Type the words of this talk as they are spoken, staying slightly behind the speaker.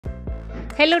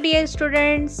Hello dear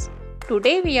students,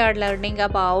 today we are learning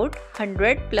about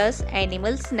 100 plus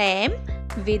animals name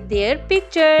with their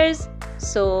pictures.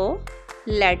 So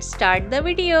let's start the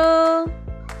video.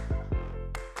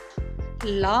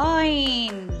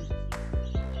 Lion,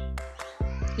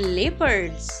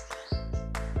 leopards,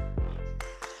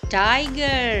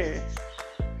 tiger,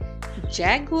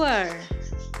 jaguar,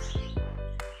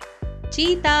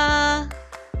 cheetah,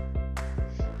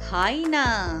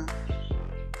 hyena,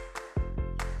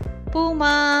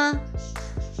 puma,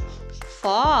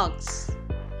 fox,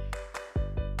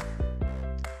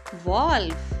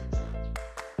 wolf,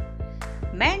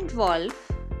 maned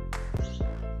wolf,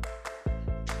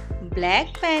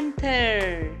 black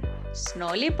panther,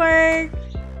 snow leopard,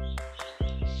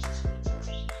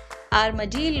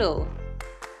 armadillo,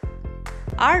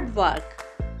 aardvark,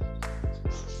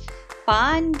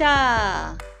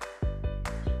 panda,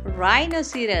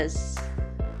 rhinoceros,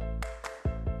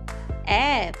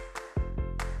 ape,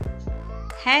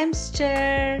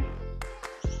 hamster,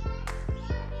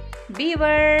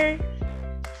 beaver,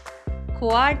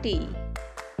 coati,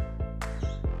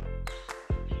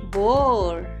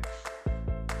 boar,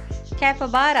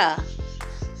 capybara,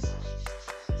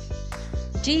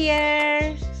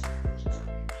 deer,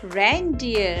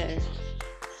 reindeer,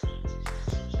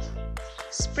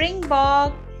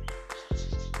 springbok,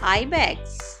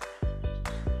 ibex,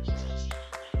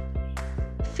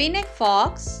 fennec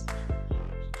fox,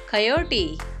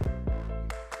 coyote,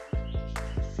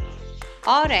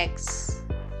 oryx,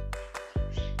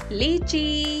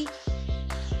 lychee,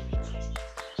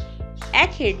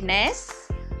 echidnas,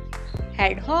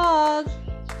 hedgehog,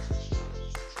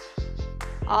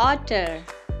 otter,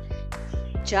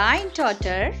 giant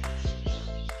otter,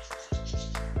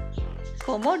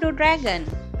 Komodo dragon,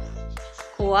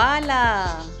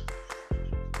 koala,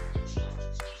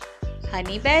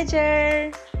 honey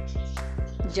badger,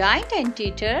 giant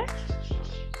anteater,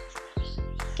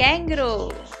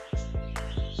 kangaroo,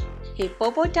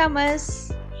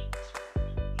 hippopotamus,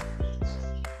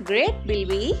 great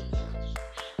bilby,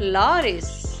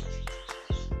 loris,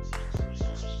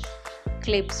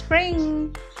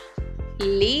 klipspring,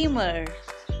 lemur,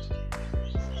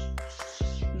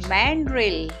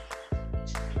 mandrill,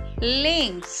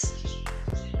 lynx,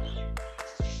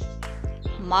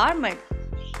 marmot,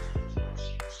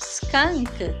 skunk,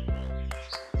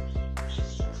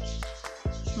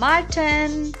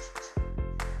 marten,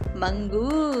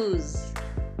 mongoose,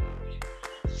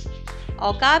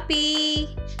 okapi,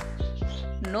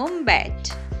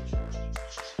 nombat,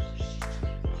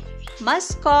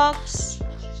 muskox,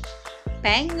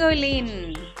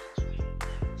 pangolin,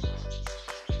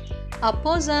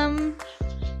 opossum,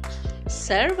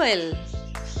 serval,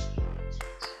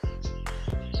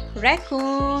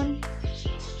 raccoon,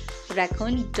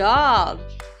 raccoon dog,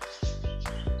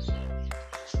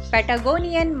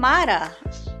 Patagonian mara,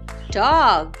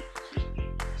 dog,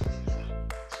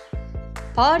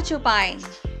 porcupine,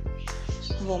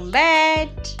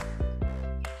 wombat,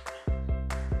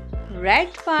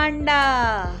 red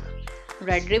panda,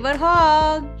 red river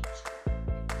hog,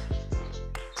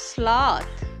 sloth,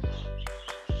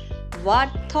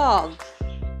 warthog,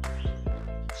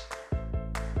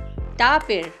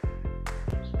 tapir,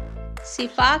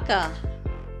 sifaka,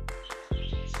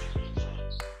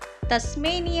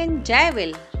 Tasmanian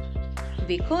devil,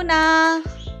 vicuna,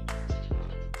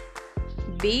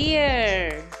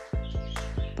 bear,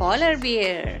 polar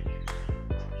bear,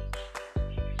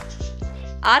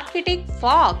 Arctic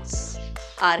fox,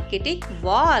 Arctic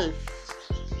wolf,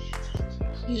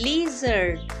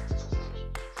 lizard,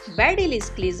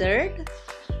 basilisk lizard,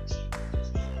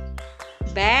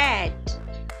 bat,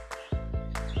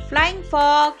 flying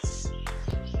fox,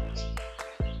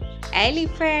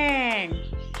 elephant,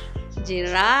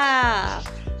 giraffe,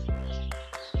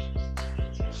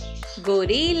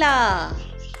 gorilla,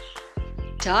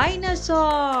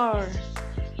 dinosaur,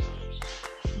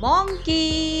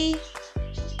 monkey,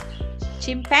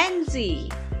 chimpanzee,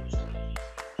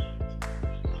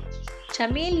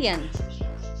 chameleon,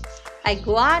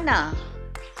 iguana,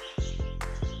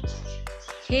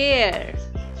 hare,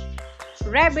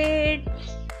 rabbit,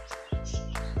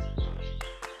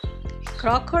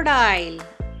 crocodile,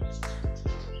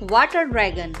 water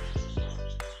dragon,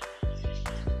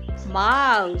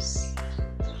 mouse,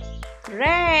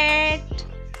 rat,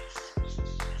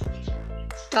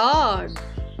 toad,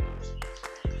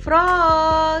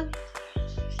 frog,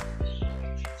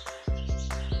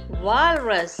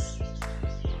 walrus,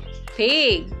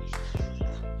 pig,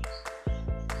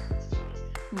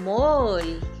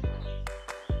 mole,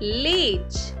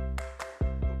 leech,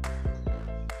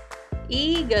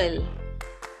 eagle,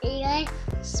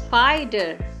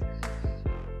 Spider.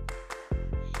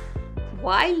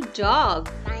 Wild dog.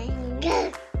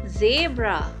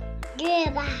 Zebra.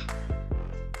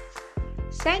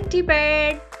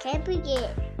 Centipede.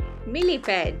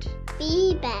 Millipede.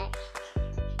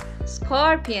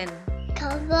 Scorpion.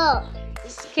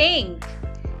 Skink.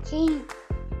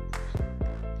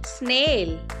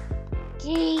 Snail.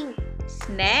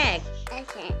 Snake.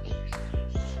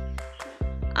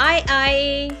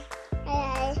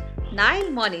 Nile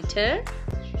monitor.